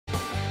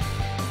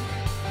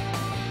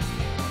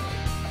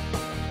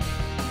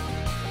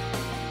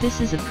This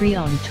is a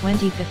pre-owned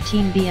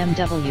 2015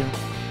 BMW.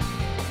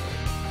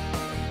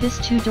 This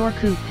two-door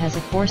coupe has a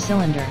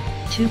 4-cylinder,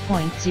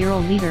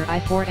 2.0-liter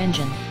i4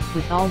 engine,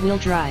 with all-wheel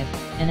drive,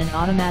 and an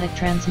automatic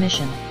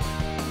transmission.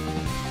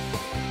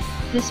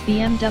 This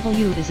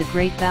BMW is a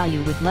great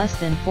value with less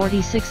than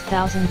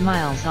 46,000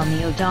 miles on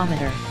the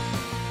odometer.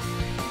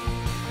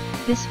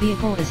 This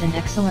vehicle is in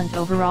excellent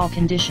overall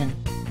condition.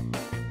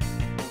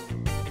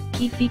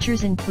 Key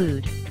features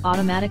include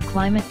automatic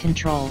climate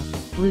control,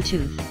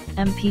 Bluetooth,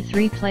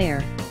 MP3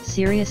 player,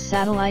 Sirius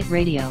satellite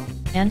radio,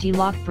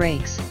 anti-lock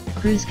brakes,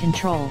 cruise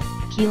control,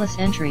 keyless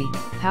entry,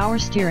 power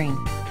steering,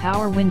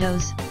 power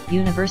windows,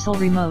 universal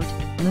remote,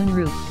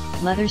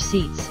 moonroof, leather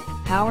seats,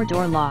 power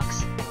door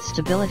locks,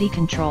 stability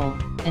control,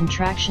 and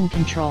traction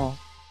control.